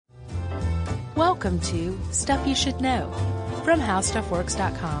Welcome to Stuff You Should Know from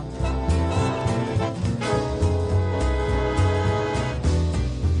HowStuffWorks.com.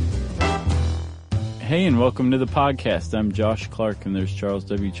 Hey, and welcome to the podcast. I'm Josh Clark, and there's Charles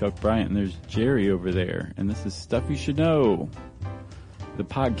W. Chuck Bryant, and there's Jerry over there. And this is Stuff You Should Know, the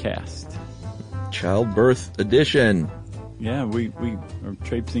podcast. Childbirth edition. Yeah, we are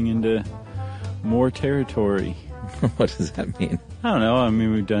traipsing into more territory. What does that mean? I don't know. I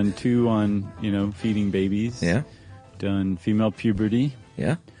mean, we've done 2 on, feeding babies. Yeah. Done female puberty.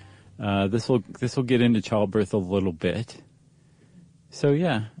 Yeah. This will get into childbirth a little bit. So,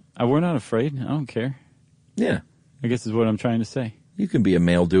 yeah. We're not afraid. I don't care. Yeah. I guess is what I'm trying to say. You can be a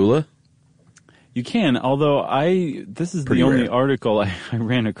male doula. You can, although this is Pretty the only rare. article I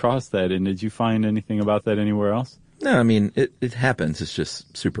ran across that in. Did you find anything about that anywhere else? No, I mean, it happens. It's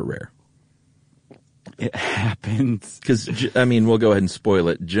just super rare. It happens. Because, I mean, we'll go ahead and spoil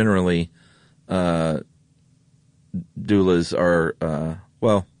it. Generally, doulas are,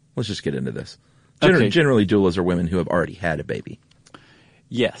 well, let's just get into this. Okay. Generally, doulas are women who have already had a baby.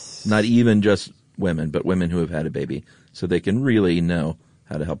 Yes. Not even just women, but women who have had a baby. So they can really know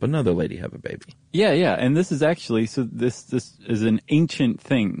how to help another lady have a baby. Yeah. And this is actually, so this is an ancient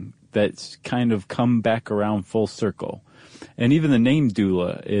thing that's kind of come back around full circle. And even the name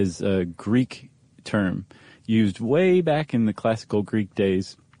doula is a Greek term used way back in the classical Greek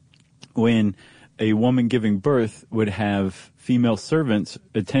days when a woman giving birth would have female servants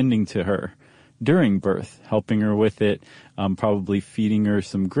attending to her during birth, helping her with it, probably feeding her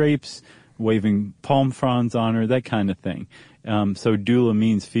some grapes, waving palm fronds on her, that kind of thing. So doula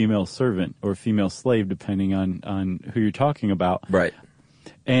means female servant or female slave, depending on who you're talking about. Right.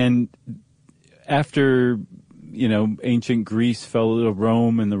 And after, ancient Greece fell to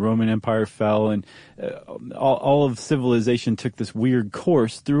Rome and the Roman Empire fell and all of civilization took this weird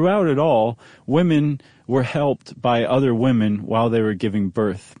course. Throughout it all, women were helped by other women while they were giving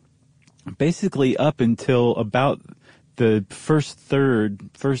birth. Basically up until about the first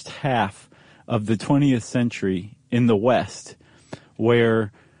half of the 20th century in the West,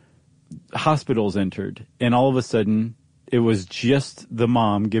 where hospitals entered, and all of a sudden it was just the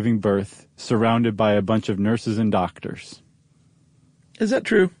mom giving birth surrounded by a bunch of nurses and doctors. Is that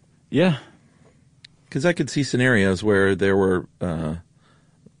true? Yeah. Because I could see scenarios where there were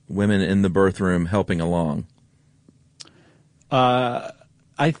women in the birth room helping along. I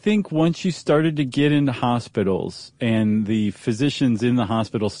think once you started to get into hospitals and the physicians in the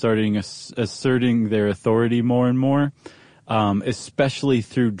hospital starting asserting their authority more and more, especially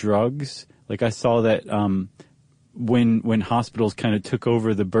through drugs, like I saw that when hospitals kind of took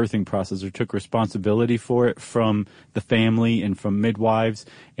over the birthing process or took responsibility for it from the family and from midwives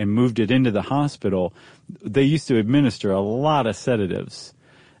and moved it into the hospital, they used to administer a lot of sedatives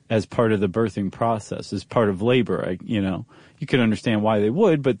as part of the birthing process, as part of labor. You could understand why they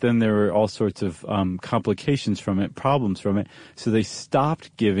would, but then there were all sorts of complications from it, problems from it. So they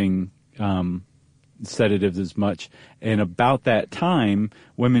stopped giving sedatives as much. And about that time,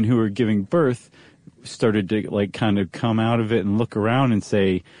 women who were giving birth started to kind of come out of it and look around and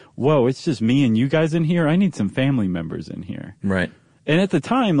say, whoa, it's just me and you guys in here. I need some family members in here. Right. And at the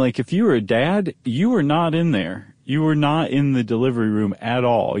time, if you were a dad, you were not in there. You were not in the delivery room at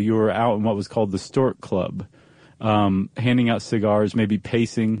all. You were out in what was called the Stork Club, handing out cigars, maybe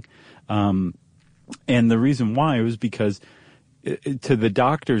pacing. And the reason why was because to the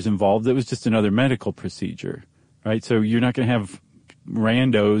doctors involved, it was just another medical procedure, right? So you're not going to have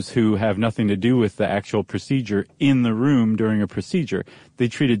randos who have nothing to do with the actual procedure in the room during a procedure. They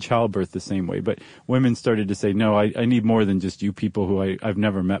treated childbirth the same way, but women started to say, no, I need more than just you people who I've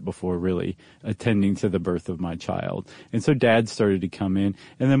never met before really attending to the birth of my child. And so dads started to come in,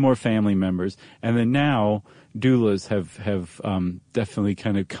 and then more family members. And then now doulas have definitely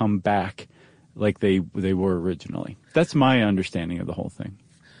kind of come back like they were originally. That's my understanding of the whole thing.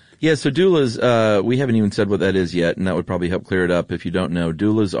 Yeah, so doulas, we haven't even said what that is yet, and that would probably help clear it up if you don't know.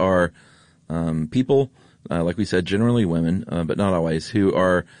 Doulas are people, like we said, generally women, but not always, who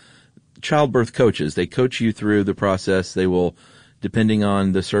are childbirth coaches. They coach you through the process. They will, depending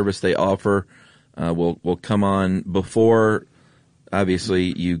on the service they offer, will come on before,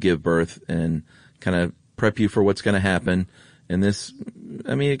 obviously, you give birth and kind of prep you for what's going to happen. And this,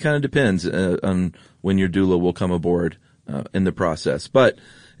 it kind of depends on when your doula will come aboard in the process. But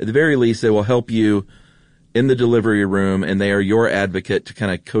at the very least, they will help you in the delivery room, and they are your advocate to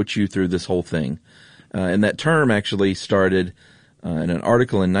kind of coach you through this whole thing. And that term actually started in an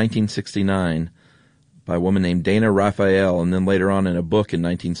article in 1969 by a woman named Dana Raphael, and then later on in a book in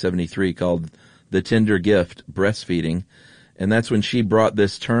 1973 called The Tender Gift, Breastfeeding. And that's when she brought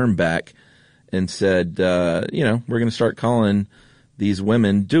this term back and said, we're going to start calling these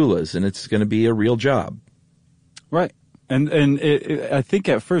women doulas, and it's going to be a real job. Right. And I think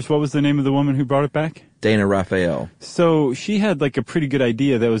at first, what was the name of the woman who brought it back? Dana Raphael. So she had like a pretty good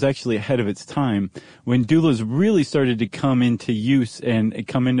idea that was actually ahead of its time. When doulas really started to come into use and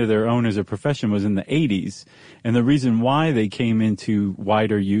come into their own as a profession was in the 80s. And the reason why they came into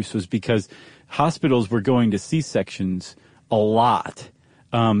wider use was because hospitals were going to C-sections a lot.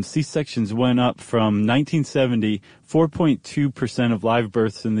 C-sections went up from 1970, 4.2% of live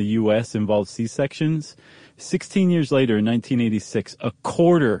births in the U.S. involved C-sections. 16 years later, in 1986, a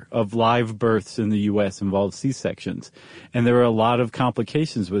quarter of live births in the U.S. involved C-sections. And there were a lot of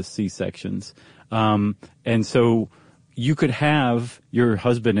complications with C-sections. And so you could have your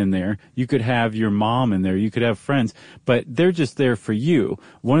husband in there, you could have your mom in there, you could have friends, but they're just there for you.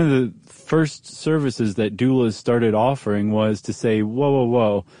 One of the first services that doulas started offering was to say,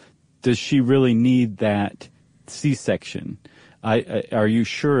 whoa, does she really need that C-section? Are you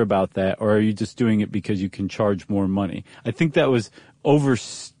sure about that, or are you just doing it because you can charge more money? I think that was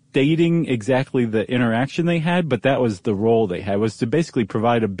overstating exactly the interaction they had, but that was the role they had, was to basically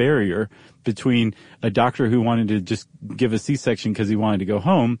provide a barrier between a doctor who wanted to just give a C-section because he wanted to go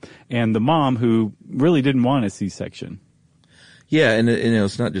home and the mom who really didn't want a C-section. Yeah, and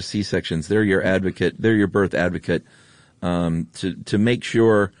it's not just C-sections. They're your advocate. They're your birth advocate to make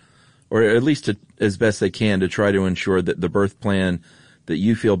sure, or at least as best they can, to try to ensure that the birth plan that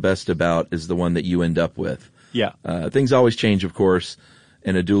you feel best about is the one that you end up with. Yeah. Things always change, of course,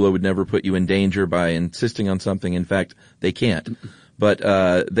 and a doula would never put you in danger by insisting on something. In fact, they can't. But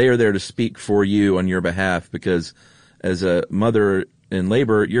they are there to speak for you on your behalf, because as a mother in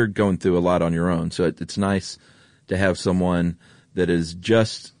labor, you're going through a lot on your own. So it's nice to have someone that is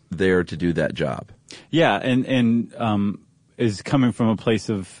just there to do that job. Yeah, and is coming from a place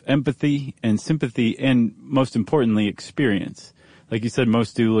of empathy and sympathy and, most importantly, experience. Like you said,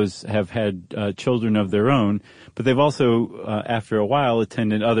 most doulas have had children of their own, but they've also, after a while,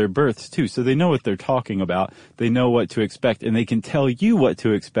 attended other births, too. So they know what they're talking about. They know what to expect, and they can tell you what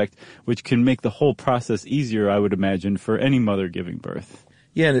to expect, which can make the whole process easier, I would imagine, for any mother giving birth.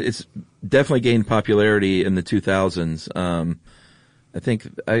 Yeah, and it's definitely gained popularity in the 2000s. I think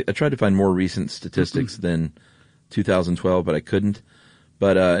I tried to find more recent statistics than 2012, but I couldn't.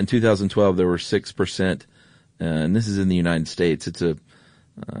 But in 2012, there were 6%, and this is in the United States. It's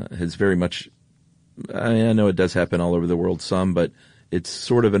has very much. I know it does happen all over the world, some, but it's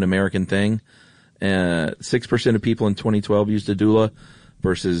sort of an American thing. 6% of people in 2012 used a doula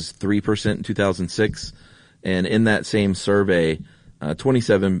versus 3% in 2006, and in that same survey,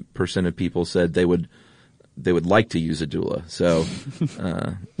 27% of people said they would like to use a doula. So,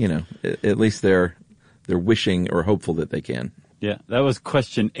 at least they're wishing or hopeful that they can. Yeah, that was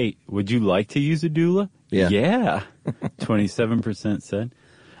question 8. Would you like to use a doula? Yeah. 27% said.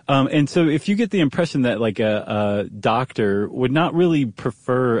 And so if you get the impression that like a doctor would not really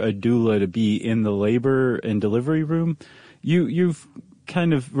prefer a doula to be in the labor and delivery room, you've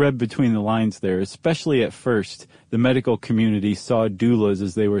kind of read between the lines there. Especially at first, the medical community saw doulas,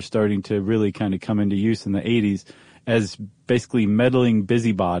 as they were starting to really kind of come into use in the 80s, as basically meddling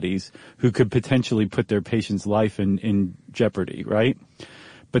busybodies who could potentially put their patient's life in jeopardy, right?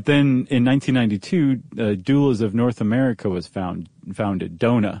 But then in 1992, Doulas of North America was founded,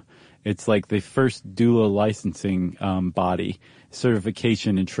 DONA. It's like the first doula licensing body,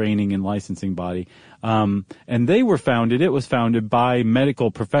 certification and training and licensing body. And it was founded by medical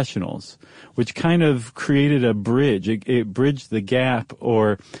professionals, which kind of created a bridge. It bridged the gap,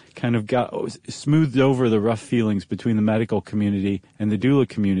 or kind of smoothed over the rough feelings between the medical community and the doula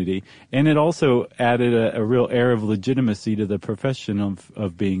community. And it also added a real air of legitimacy to the profession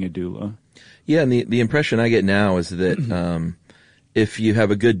of being a doula. Yeah, and the impression I get now is that if you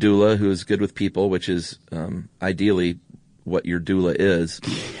have a good doula who is good with people, which is ideally what your doula is.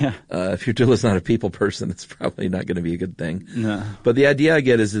 Yeah. If your doula is not a people person, it's probably not going to be a good thing. No. But the idea I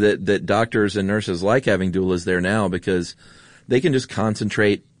get is that doctors and nurses like having doulas there now, because they can just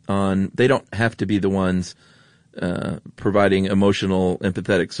concentrate on, they don't have to be the ones providing emotional,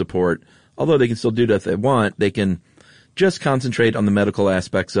 empathetic support. Although they can still do that if they want, they can just concentrate on the medical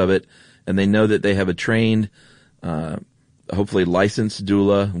aspects of it, and they know that they have a trained, hopefully licensed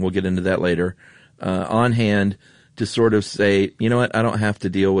doula, and we'll get into that later, on hand to sort of say, you know what, I don't have to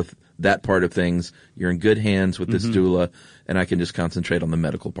deal with that part of things. You're in good hands with this doula, and I can just concentrate on the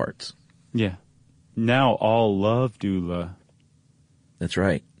medical parts. Yeah. Now all love doula. That's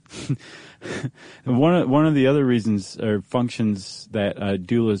right. One of the other reasons or functions that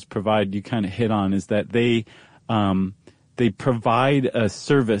doulas provide, you kind of hit on, is that they they provide a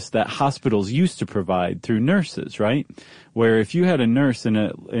service that hospitals used to provide through nurses, right? Where if you had a nurse in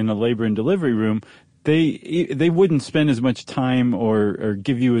a labor and delivery room, they wouldn't spend as much time or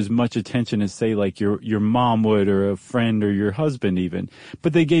give you as much attention as, say, like your mom would, or a friend, or your husband even.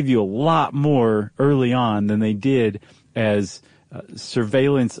 But they gave you a lot more early on than they did as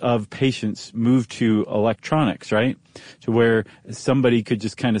surveillance of patients moved to electronics, right? To where somebody could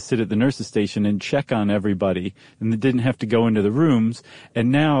just kind of sit at the nurse's station and check on everybody, and they didn't have to go into the rooms.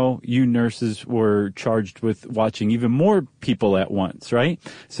 And now you nurses were charged with watching even more people at once, right?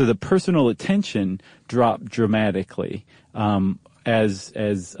 So the personal attention dropped dramatically as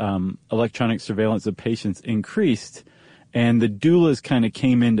electronic surveillance of patients increased, and the doulas kind of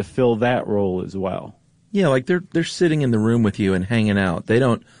came in to fill that role as well. Yeah, like they're sitting in the room with you and hanging out. They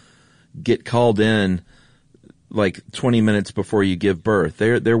don't get called in like 20 minutes before you give birth.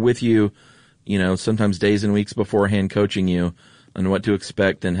 They're with you, sometimes days and weeks beforehand, coaching you on what to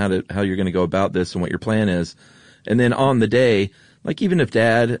expect and how you're going to go about this and what your plan is. And then on the day, like even if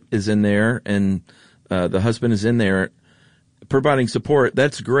dad is in there and the husband is in there providing support,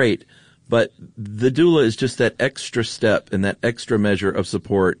 that's great. But the doula is just that extra step and that extra measure of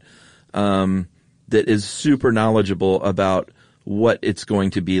support that is super knowledgeable about what it's going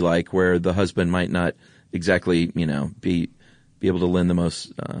to be like, where the husband might not exactly, be able to lend the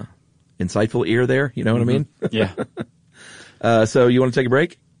most insightful ear there. You know what I mean? Yeah. So you want to take a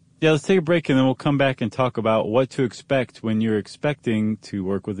break? Yeah, let's take a break, and then we'll come back and talk about what to expect when you're expecting to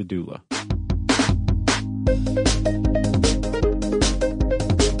work with a doula.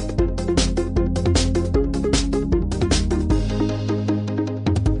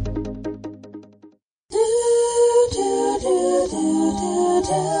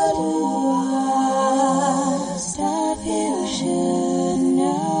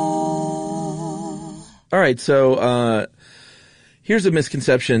 All right, so here's a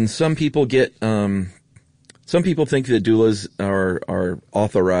misconception. Some people think that doulas are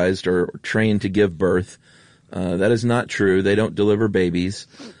authorized or trained to give birth. That is not true. They don't deliver babies.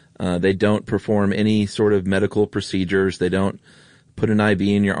 They don't perform any sort of medical procedures. They don't put an IV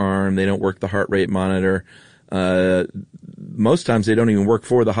in your arm. They don't work the heart rate monitor. Most times they don't even work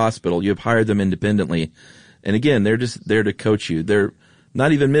for the hospital. You've hired them independently. And again, they're just there to coach you. They're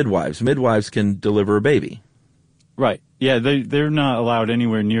not even midwives. Midwives can deliver a baby. Right. Yeah, they're not allowed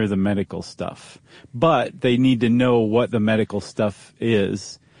anywhere near the medical stuff. But they need to know what the medical stuff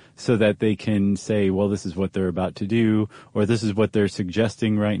is so that they can say, well, this is what they're about to do, or this is what they're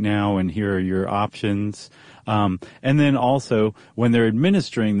suggesting right now, and here are your options. And then also, when they're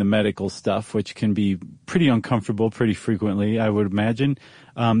administering the medical stuff, which can be pretty uncomfortable pretty frequently, I would imagine,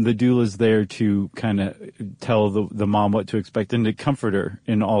 the doula's there to kind of tell the mom what to expect and to comfort her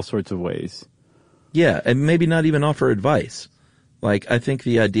in all sorts of ways. Yeah, and maybe not even offer advice. Like, I think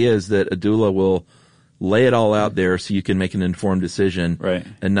the idea is that a doula will lay it all out there so you can make an informed decision, right,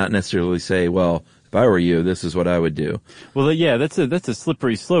 and not necessarily say, well, if I were you, this is what I would do. Well, yeah, that's a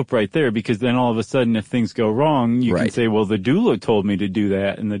slippery slope right there, because then all of a sudden, if things go wrong, you can say, well, the doula told me to do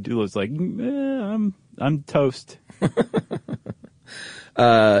that, and the doula's like, I'm toast.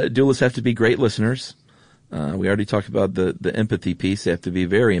 Doulas have to be great listeners. We already talked about the empathy piece. They have to be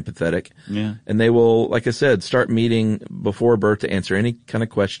very empathetic. Yeah. And they will, like I said, start meeting before birth to answer any kind of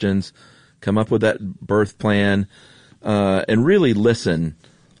questions, come up with that birth plan, and really listen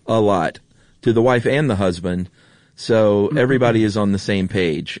a lot to the wife and the husband, so everybody is on the same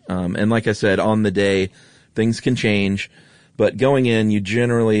page. And like I said, on the day, things can change, but going in, you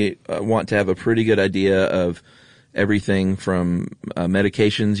generally want to have a pretty good idea of everything from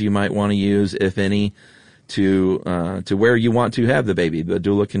medications you might want to use, if any, to where you want to have the baby. The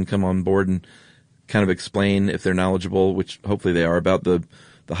doula can come on board and kind of explain, if they're knowledgeable, which hopefully they are, about the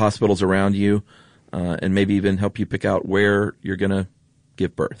hospitals around you, and maybe even help you pick out where you're going to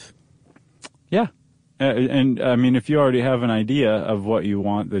give birth. Yeah. And I mean, if you already have an idea of what you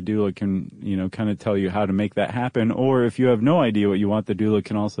want, the doula can, kind of tell you how to make that happen. Or if you have no idea what you want, the doula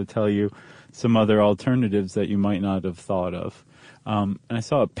can also tell you some other alternatives that you might not have thought of. And I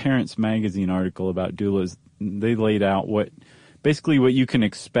saw a Parents Magazine article about doulas. They laid out basically what you can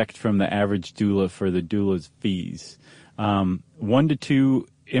expect from the average doula for the doula's fees. 1 to 2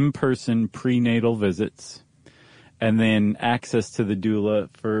 in-person prenatal visits, and then access to the doula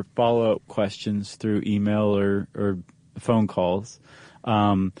for follow-up questions through email or phone calls.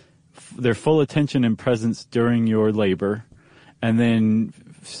 Their full attention and presence during your labor. And then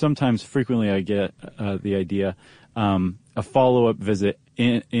sometimes, frequently, I get the idea, a follow-up visit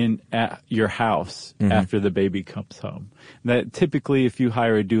in at your house after the baby comes home. That typically, if you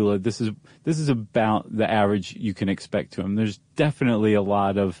hire a doula, this is about the average you can expect to them. There's definitely a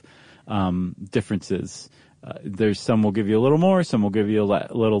lot of differences. There's some will give you a little more, some will give you a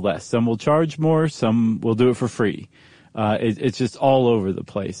little less. Some will charge more, some will do it for free. It's just all over the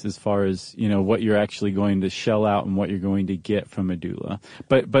place as far as, what you're actually going to shell out and what you're going to get from a doula.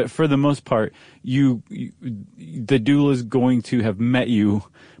 But for the most part, the doula is going to have met you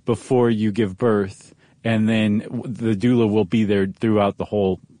before you give birth, and then the doula will be there throughout the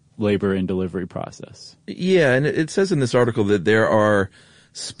whole labor and delivery process. Yeah, and it says in this article that there are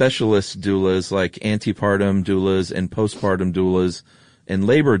specialist doulas like antepartum doulas and postpartum doulas and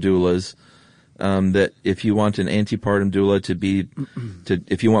labor doulas. That if you want an antepartum doula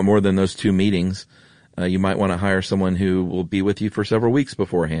if you want more than those 2 meetings, you might want to hire someone who will be with you for several weeks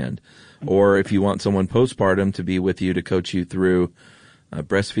beforehand. Or if you want someone postpartum to be with you to coach you through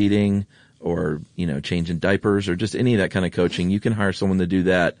breastfeeding or, changing diapers or just any of that kind of coaching, you can hire someone to do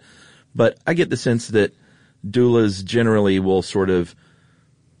that. But I get the sense that doulas generally will sort of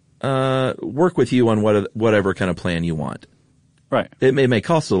work with you on whatever kind of plan you want. Right. It may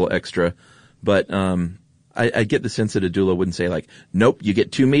cost a little extra, but I get the sense that a doula wouldn't say like, nope, you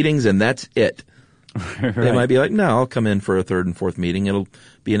get 2 meetings and that's it. Right. They might be like, no, I'll come in for a 3rd and 4th meeting. It'll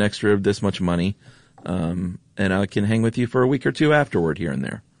be an extra of this much money. And I can hang with you for a week or 2 afterward here and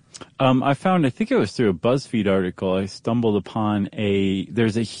there. I think it was through a BuzzFeed article, I stumbled upon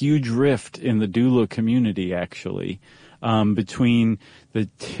there's a huge rift in the doula community actually, between the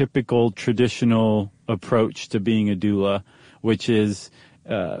typical traditional approach to being a doula, which is,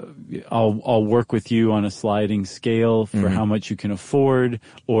 I'll work with you on a sliding scale for how much you can afford,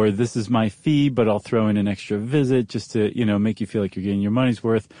 or this is my fee, but I'll throw in an extra visit just to, make you feel like you're getting your money's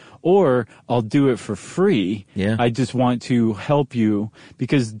worth, or I'll do it for free. Yeah. I just want to help you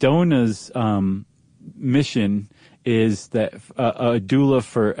because Dona's, mission is that a doula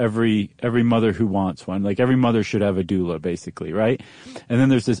for every mother who wants one. Like every mother should have a doula basically, right? And then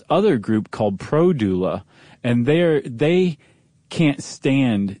there's this other group called Pro Doula, and they can't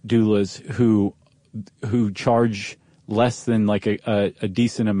stand doulas who charge less than like a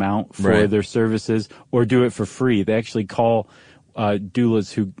decent amount for their services or do it for free. They actually call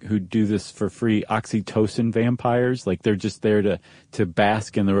doulas who do this for free oxytocin vampires. Like they're just there to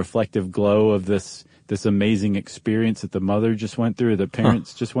bask in the reflective glow of this amazing experience that the mother just went through, or the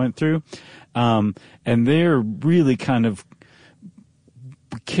parents just went through. And they're really kind of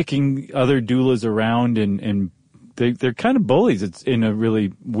kicking other doulas around and they're kind of bullies. It's in a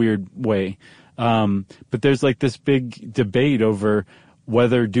really weird way. But there's like this big debate over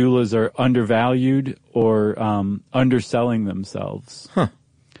whether doulas are undervalued or underselling themselves. Huh.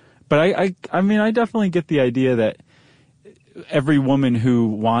 But I mean, I definitely get the idea that every woman who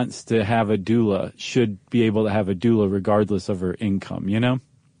wants to have a doula should be able to have a doula regardless of her income,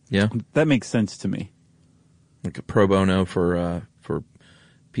 Yeah. That makes sense to me. Like a pro bono for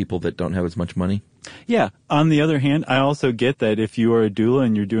people that don't have as much money. Yeah. On the other hand, I also get that if you are a doula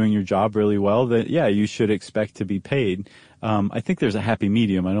and you're doing your job really well, that, yeah, you should expect to be paid. I think there's a happy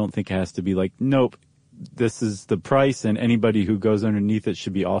medium. I don't think it has to be like, nope, this is the price, and anybody who goes underneath it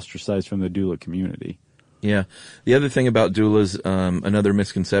should be ostracized from the doula community. Yeah. The other thing about doulas, another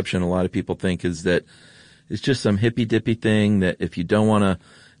misconception a lot of people think is that it's just some hippy dippy thing that if you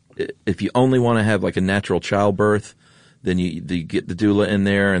only want to have like a natural childbirth, then you get the doula in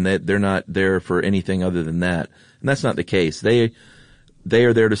there, and they're not there for anything other than that. And that's not the case. They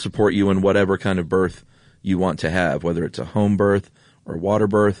are there to support you in whatever kind of birth you want to have, whether it's a home birth or water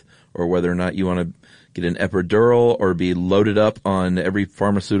birth, or whether or not you want to get an epidural or be loaded up on every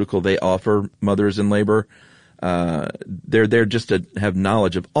pharmaceutical they offer mothers in labor. They're there just to have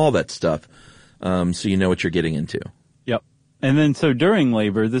knowledge of all that stuff, so you know what you're getting into. Yep. And then so during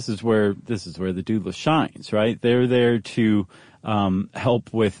labor, this is where the doula shines, right? They're there to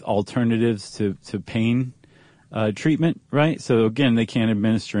help with alternatives to pain treatment, right? So again, they can't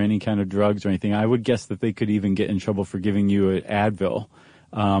administer any kind of drugs or anything. I would guess that they could even get in trouble for giving you an Advil.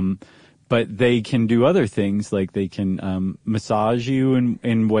 But they can do other things, like they can massage you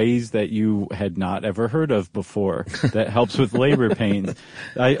in ways that you had not ever heard of before. That helps with labor pains.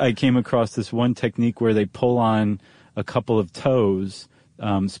 I came across this one technique where they pull on a couple of toes,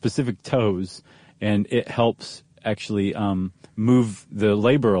 specific toes, and it helps actually move the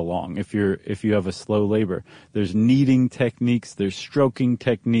labor along if you have a slow labor. There's kneading techniques, there's stroking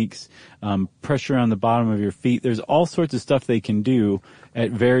techniques, pressure on the bottom of your feet. There's all sorts of stuff they can do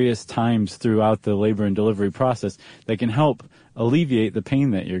at various times throughout the labor and delivery process that can help alleviate the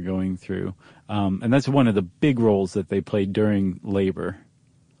pain that you're going through. And that's one of the big roles that they play during labor.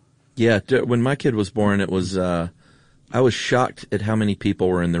 Yeah, when my kid was born, it was I was shocked at how many people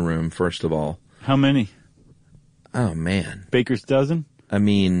were in the room, first of all. How many? Oh, man. Baker's dozen? I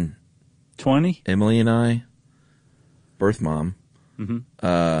mean... 20? Emily and I, birth mom,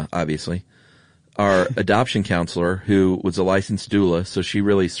 obviously, our adoption counselor, who was a licensed doula, so she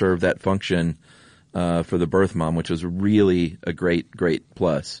really served that function for the birth mom, which was really a great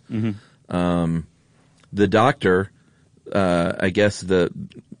plus. The doctor, I guess I'm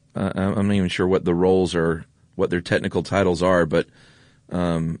not even sure what the roles are, what their technical titles are, but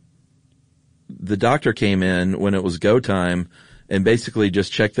the doctor came in when it was go time and basically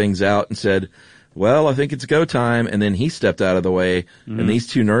just checked things out and said, well, I think it's go time. And then he stepped out of the way, and these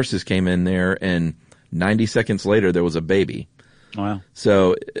two nurses came in there, and 90 seconds later there was a baby. Wow.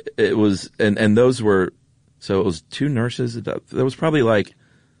 So it was, and those were, so it was two nurses. There was probably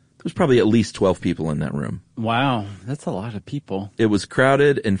at least 12 people in that room. Wow. That's a lot of people. It was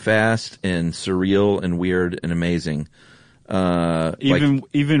crowded and fast and surreal and weird and amazing.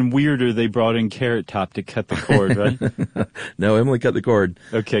 Even weirder, they brought in Carrot Top to cut the cord, right? No, Emily cut the cord.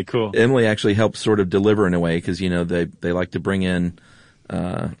 Okay, cool. Emily actually helped sort of deliver in a way because, they like to bring in,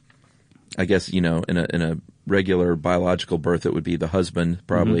 I guess, in a regular biological birth, it would be the husband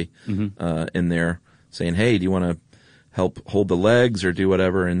probably, in there saying, hey, do you want to help hold the legs or do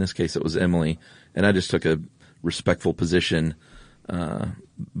whatever? In this case, it was Emily. And I just took a respectful position,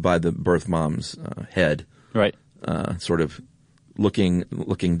 by the birth mom's, head. Right. Sort of looking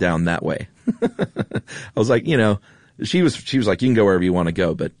down that way. I was like, she was like, you can go wherever you want to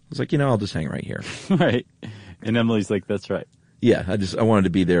go, but I was like, I'll just hang right here. Right. And Emily's like, that's right. Yeah, I wanted to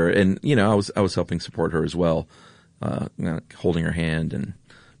be there, and I was helping support her as well, holding her hand and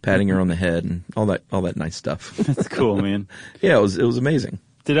patting her on the head and all that nice stuff. That's cool, man. Yeah, it was amazing.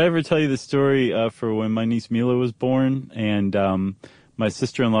 Did I ever tell you the story for when my niece Mila was born and my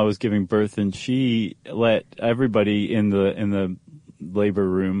sister-in-law was giving birth, and she let everybody in the labor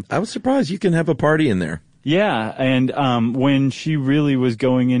room. I was surprised you can have a party in there. Yeah, and when she really was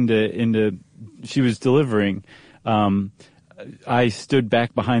going into she was delivering, I stood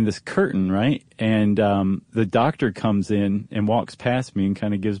back behind this curtain, right? And the doctor comes in and walks past me and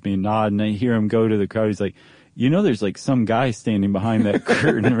kind of gives me a nod, and I hear him go to the crowd. He's like, there's like some guy standing behind that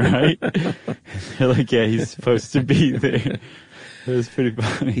curtain, right? They're like, yeah, he's supposed to be there. It was pretty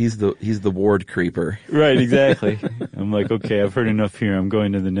funny. He's the ward creeper. Right, exactly. I'm like, okay, I've heard enough here. I'm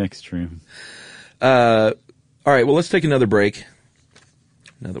going to the next room. All right, well, let's take another break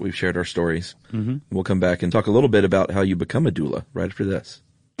now that we've shared our stories. We'll come back and talk a little bit about how you become a doula right after this.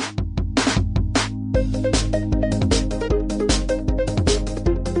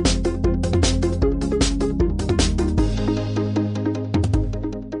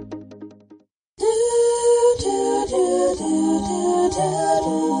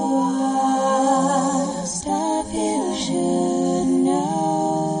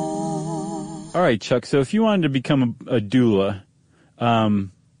 All right, Chuck. So if you wanted to become a doula,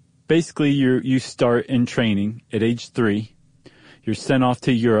 basically you start in training at age 3. You're sent off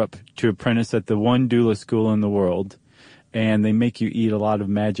to Europe to apprentice at the one doula school in the world, and they make you eat a lot of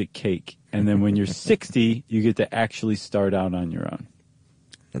magic cake. And then when you're 60, you get to actually start out on your own.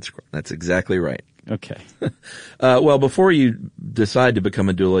 That's exactly right. Okay. Well, before you decide to become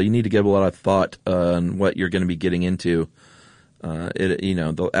a doula, you need to give a lot of thought on what you're going to be getting into.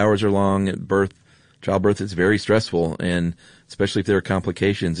 The hours are long at birth. Childbirth is very stressful, and especially if there are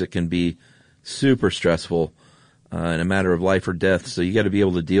complications, it can be super stressful, in a matter of life or death. So you got to be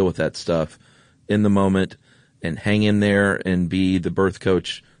able to deal with that stuff in the moment and hang in there and be the birth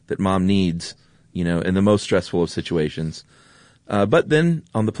coach that mom needs, in the most stressful of situations. But then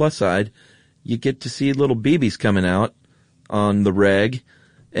on the plus side, you get to see little babies coming out on the reg,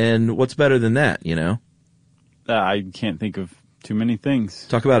 and what's better than that, I can't think of too many things.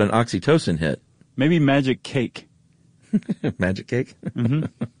 Talk about an oxytocin hit. Maybe magic cake. Magic cake?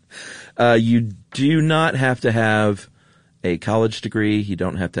 You do not have to have a college degree. You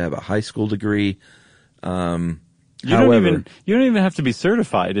don't have to have a high school degree. You don't even have to be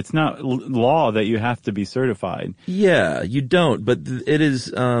certified. It's not law that you have to be certified. Yeah, you don't. But it is.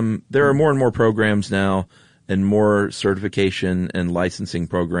 There are more and more programs now, and more certification and licensing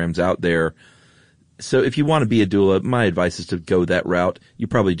programs out there. So if you want to be a doula, my advice is to go that route. You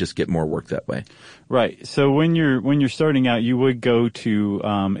probably just get more work that way. Right. So when you're starting out, you would go to,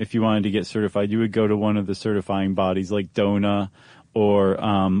 if you wanted to get certified, you would go to one of the certifying bodies like DONA or,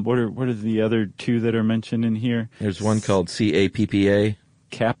 what are the other two that are mentioned in here? There's one called CAPPA.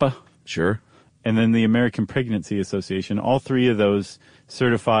 CAPPA. Sure. And then the American Pregnancy Association. All three of those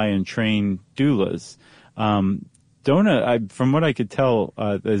certify and train doulas. DONA, from what I could tell,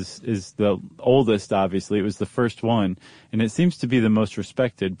 is the oldest, obviously. It was the first one, and it seems to be the most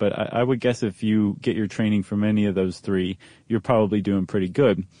respected, but I would guess if you get your training from any of those three, you're probably doing pretty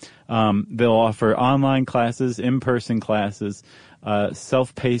good. They'll offer online classes, in-person classes,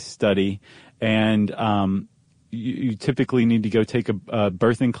 self-paced study, and you typically need to go take a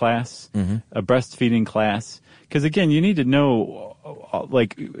birthing class, a breastfeeding class, because again, you need to know,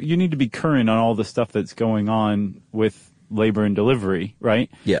 like, you need to be current on all the stuff that's going on with labor and delivery,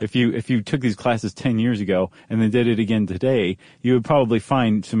 right? Yeah. If you took these classes 10 years ago and then did it again today, you would probably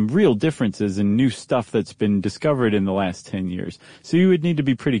find some real differences and new stuff that's been discovered in the last 10 years. So you would need to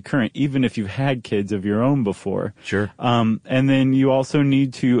be pretty current, even if you've had kids of your own before. Sure. And then you also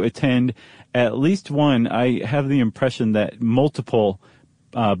need to attend at least one. I have the impression that multiple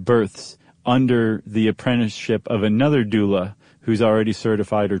births under the apprenticeship of another doula who's already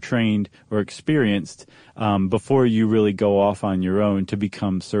certified or trained or experienced before you really go off on your own to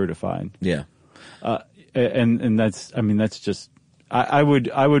become certified. Yeah. And that's just, I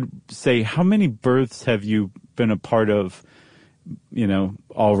would say, how many births have you been a part of,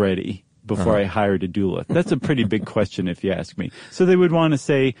 already before I hired a doula? That's a pretty big question if you ask me. So they would want to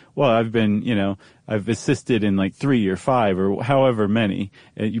say, well, I've assisted in like 3 or 5 or however many,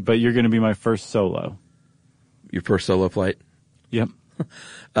 but you're going to be my first solo. Your first solo flight? Yep.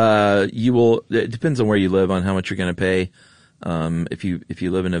 It depends on where you live on how much you're going to pay. If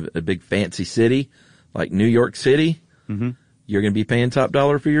you live in a big fancy city like New York City, you're going to be paying top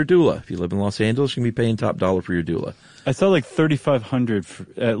dollar for your doula. If you live in Los Angeles, you're going to be paying top dollar for your doula. I saw like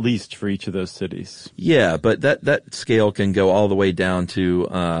 $3,500 at least for each of those cities. Yeah, but that scale can go all the way down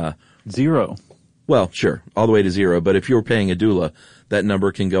to, 0. Well, sure, all the way to 0. But if you're paying a doula, that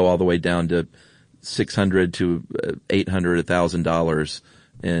number can go all the way down to $600 to $800, $1,000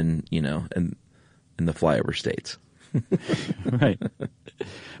 in the flyover states. Right.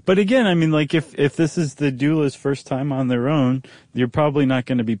 But again, I mean, like if this is the doula's first time on their own, you're probably not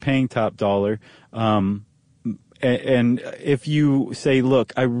going to be paying top dollar. And if you say,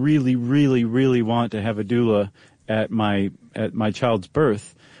 look, I really, really, really want to have a doula at my child's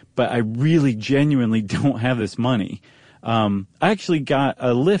birth, but I really genuinely don't have this money. I actually got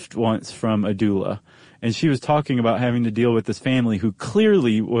a lift once from a doula, and she was talking about having to deal with this family who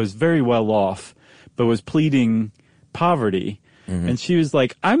clearly was very well off, but was pleading poverty. And she was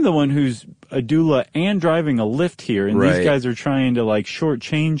like, I'm the one who's a doula and driving a lift here, and these guys are trying to like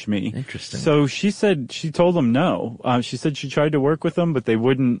shortchange me. Interesting. So she told them no. She said she tried to work with them, but they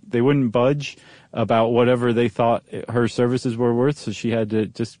wouldn't budge about whatever they thought her services were worth, so she had to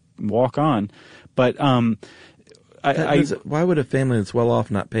just walk on. But why would a family that's well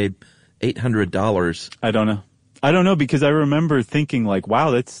off not pay $800? I don't know, because I remember thinking like, wow,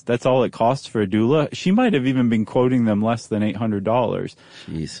 that's all it costs for a doula. She might have even been quoting them less than $800.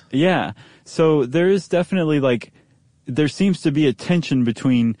 Jeez. Yeah. So there is definitely there seems to be a tension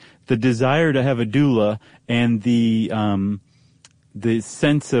between the desire to have a doula and the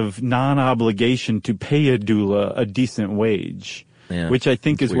sense of non-obligation to pay a doula a decent wage, which I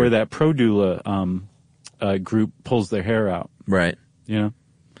think is weird. Where that pro doula group pulls their hair out. Right.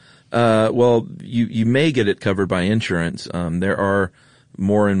 Well, you may get it covered by insurance. There are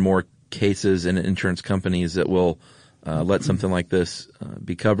more and more cases and insurance companies that will let something like this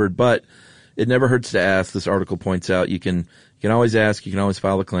be covered, but it never hurts to ask. This article points out you can always ask, you can always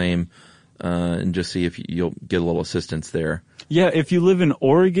file a claim, and just see if you'll get a little assistance there. Yeah, if you live in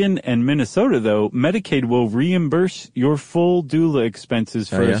Oregon and Minnesota, though, Medicaid will reimburse your full doula expenses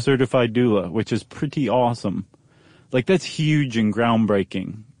for a certified doula, which is pretty awesome. Like, that's huge and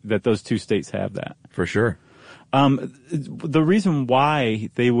groundbreaking that those two states have that. For sure. The reason why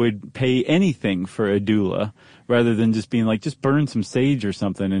they would pay anything for a doula rather than just being like, just burn some sage or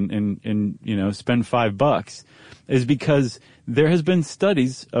something and spend $5 is because there has been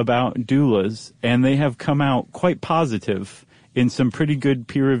studies about doulas, and they have come out quite positive in some pretty good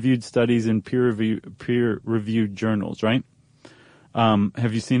peer-reviewed studies in peer-reviewed journals, right?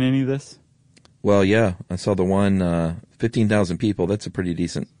 Have you seen any of this? Well, yeah, I saw the one, 15,000 people. That's a pretty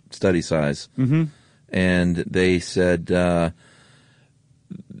decent study size. Mm-hmm. And they said,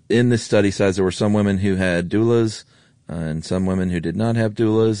 in this study size, there were some women who had doulas and some women who did not have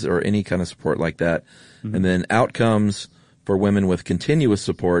doulas or any kind of support like that. Mm-hmm. And then outcomes for women with continuous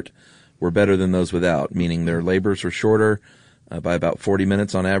support were better than those without, meaning their labors were shorter by about 40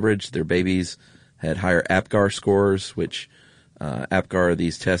 minutes on average. Their babies had higher APGAR scores, which APGAR are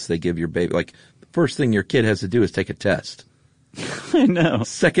these tests they give your baby. Like, the first thing your kid has to do is take a test. I know.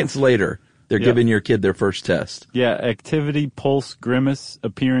 Seconds later, they're giving your kid their first test. Yeah, activity, pulse, grimace,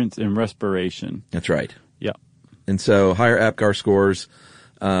 appearance, and respiration. That's right. Yeah. And so higher APGAR scores,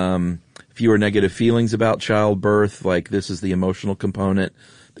 fewer negative feelings about childbirth, like this is the emotional component.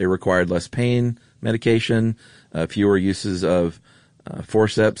 They required less pain medication, fewer uses of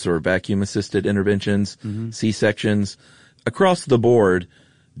forceps or vacuum-assisted interventions, C-sections. Across the board,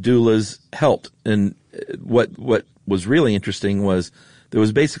 doulas helped. And what was really interesting was there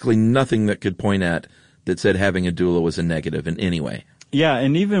was basically nothing that could point at that said having a doula was a negative in any way. Yeah,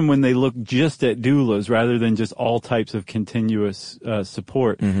 and even when they look just at doulas rather than just all types of continuous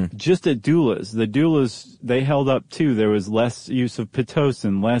support, just at doulas, the doulas, they held up too. There was less use of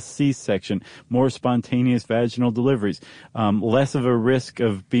Pitocin, less C-section, more spontaneous vaginal deliveries, less of a risk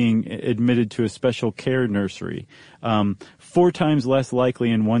of being admitted to a special care nursery, 4 times less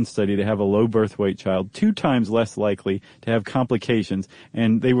likely in one study to have a low birth weight child, 2 times less likely to have complications,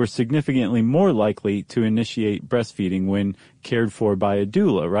 and they were significantly more likely to initiate breastfeeding when cared for by a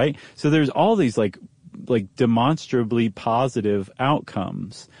doula, right? So there's all these like demonstrably positive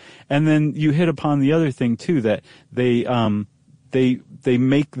outcomes. And then you hit upon the other thing too, that they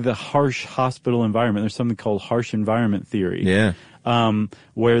make the harsh hospital environment. There's something called harsh environment theory. Yeah.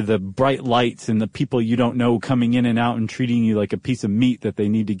 Where the bright lights and the people you don't know coming in and out and treating you like a piece of meat that they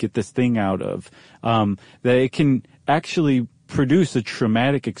need to get this thing out of, that it can actually produce a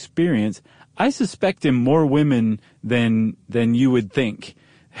traumatic experience. I suspect in more women than you would think.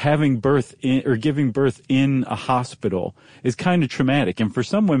 Having birth in, or giving birth in a hospital is kind of traumatic. And for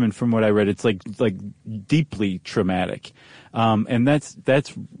some women, from what I read, it's like deeply traumatic. And that's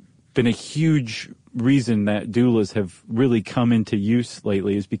been a huge reason that doulas have really come into use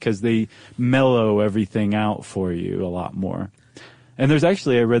lately, is because they mellow everything out for you a lot more. And there's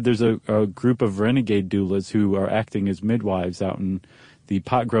actually, I read there's a group of renegade doulas who are acting as midwives out in the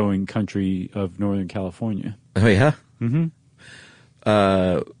pot growing country of Northern California. Oh yeah? Mm-hmm.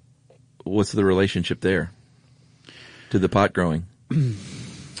 What's the relationship there to the pot growing?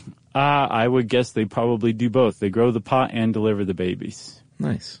 I would guess they probably do both. They grow the pot and deliver the babies.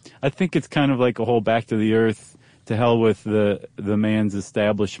 Nice. I think it's kind of like a whole back to the earth, to hell with the man's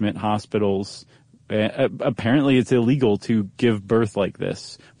establishment hospitals. Apparently it's illegal to give birth like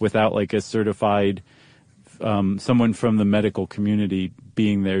this without like a certified someone from the medical community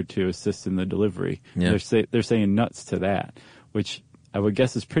being there to assist in the delivery. Yeah. They're saying nuts to that, which I would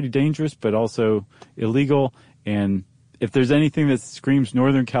guess is pretty dangerous, but also illegal. And if there's anything that screams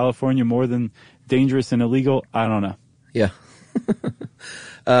Northern California more than dangerous and illegal, I don't know. Yeah.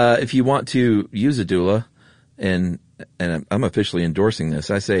 If you want to use a doula, and I'm officially endorsing this,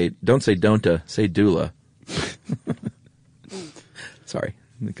 I say, don't say don'ta, say doula. Sorry.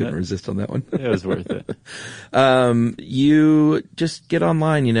 I couldn't resist on that one. It was worth it. You just get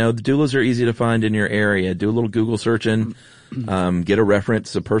online, the doulas are easy to find in your area. Do a little Google searching. Get a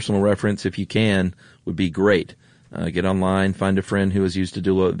reference, a personal reference if you can, would be great. Get online, find a friend who has used a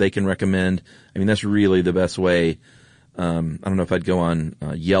doula they can recommend. I mean, that's really the best way. I don't know if I'd go on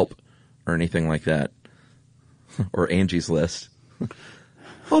Yelp or anything like that. Or Angie's List.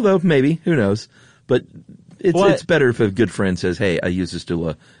 Although, maybe, who knows. But it's better if a good friend says, hey, I use this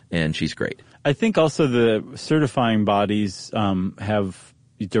doula, and she's great. I think also the certifying bodies have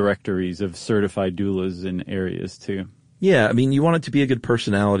directories of certified doulas in areas, too. Yeah, I mean, you want it to be a good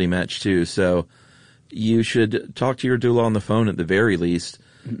personality match, too. So you should talk to your doula on the phone at the very least.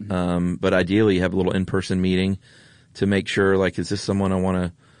 But ideally, have a little in-person meeting to make sure, like, is this someone I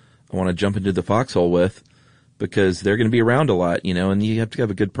want to jump into the foxhole with? Because they're going to be around a lot, and you have to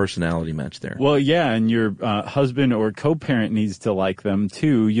have a good personality match there. Well, yeah, and your husband or co-parent needs to like them,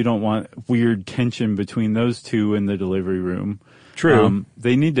 too. You don't want weird tension between those two in the delivery room. True.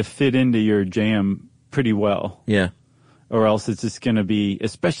 They need to fit into your jam pretty well. Yeah. Or else it's just going to be,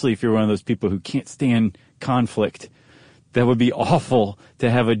 especially if you're one of those people who can't stand conflict, that would be awful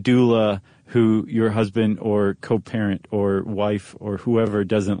to have a doula who your husband or co-parent or wife or whoever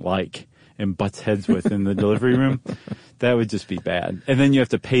doesn't like and butts heads with in the delivery room. That would just be bad. And then you have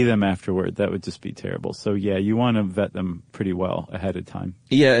to pay them afterward. That would just be terrible. So yeah, you want to vet them pretty well ahead of time.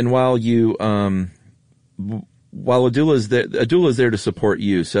 Yeah, and while you, while a doula is there to support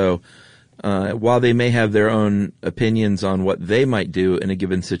you. So, while they may have their own opinions on what they might do in a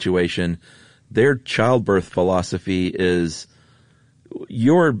given situation, their childbirth philosophy is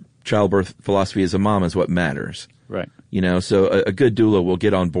your childbirth philosophy as a mom is what matters. Right. So a good doula will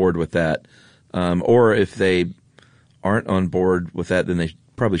get on board with that. Or if they aren't on board with that, then they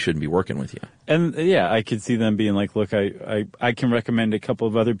probably shouldn't be working with you. And yeah, I could see them being like, look, I can recommend a couple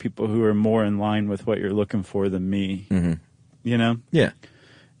of other people who are more in line with what you're looking for than me. Mm-hmm. Yeah.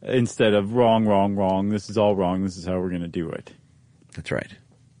 Instead of wrong. This is all wrong. This is how we're going to do it. That's right.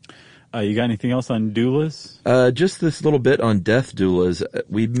 You got anything else on doulas? Just this little bit on death doulas.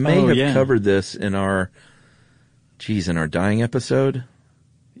 We may have covered this in our dying episode.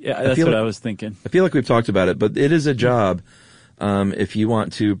 Yeah, that's what I was thinking. I feel like we've talked about it, but it is a job. If you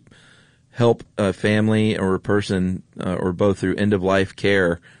want to help a family or a person or both through end-of-life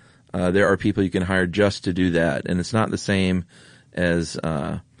care, there are people you can hire just to do that. And it's not the same as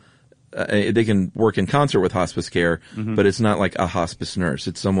they can work in concert with hospice care, but it's not like a hospice nurse.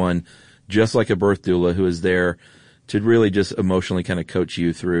 It's someone just like a birth doula who is there to really just emotionally kind of coach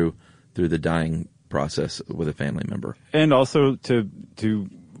you through the dying process with a family member. And also to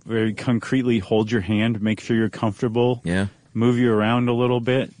very concretely hold your hand, make sure you're comfortable. Yeah. Move you around a little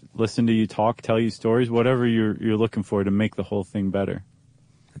bit, listen to you talk, tell you stories, whatever you're looking for to make the whole thing better.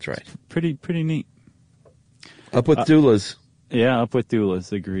 That's right. Pretty neat. Up with doulas. Yeah, Up with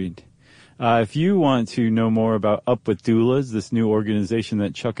Doulas, agreed. If you want to know more about Up with Doulas, this new organization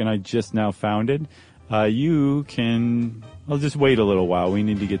that Chuck and I just now founded, you can, I'll just wait a little while. We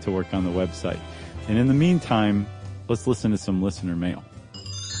need to get to work on the website. And in the meantime, let's listen to some listener mail.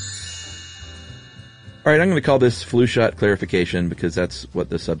 All right, I'm going to call this flu shot clarification because that's what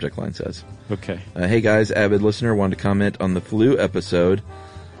the subject line says. Okay. Hey guys, avid listener, wanted to comment on the flu episode.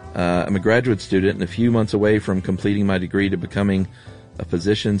 I'm a graduate student and a few months away from completing my degree to becoming a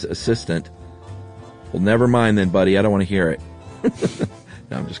physician's assistant. Well, never mind then, buddy. I don't want to hear it.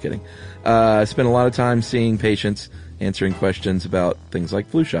 No, I'm just kidding. I spent a lot of time seeing patients, answering questions about things like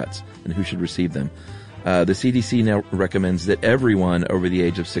flu shots and who should receive them. The CDC now recommends that everyone over the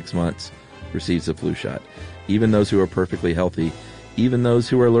age of 6 months receives a flu shot, even those who are perfectly healthy, even those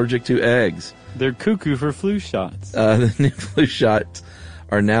who are allergic to eggs. They're cuckoo for flu shots. The new flu shots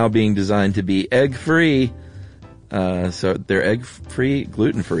are now being designed to be egg-free. So they're egg-free,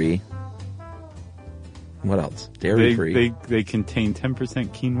 gluten-free. What else? Dairy-free. They contain 10%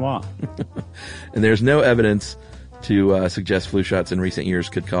 quinoa. And there's no evidence to suggest flu shots in recent years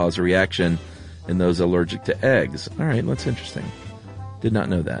could cause a reaction in those allergic to eggs. All right, that's interesting. Did not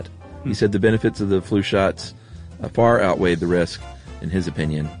know that. He said the benefits of the flu shots far outweighed the risk, in his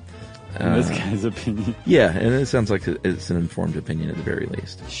opinion. In this guy's opinion. Yeah, and it sounds like it's an informed opinion at the very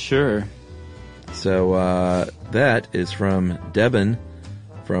least. Sure. So that is from Devin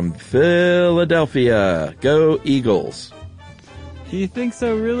from Philadelphia. Go Eagles. You think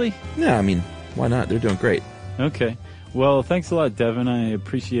so, really? Yeah, I mean, why not? They're doing great. Okay. Well, thanks a lot, Devin. I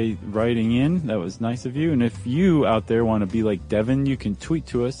appreciate writing in. That was nice of you. And if you out there want to be like Devin, you can tweet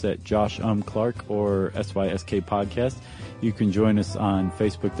to us at Josh Clark or SYSK Podcast. You can join us on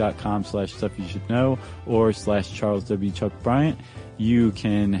Facebook.com/Stuff You Should Know or /Charles W. Chuck Bryant. You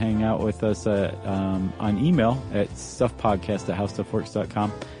can hang out with us on email at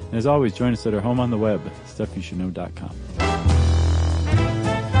stuffpodcast@howstuffworks.com. And as always, join us at our home on the web, stuffyoushouldknow.com.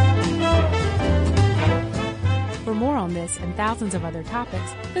 For more on this and thousands of other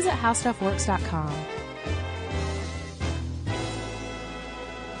topics, visit howstuffworks.com.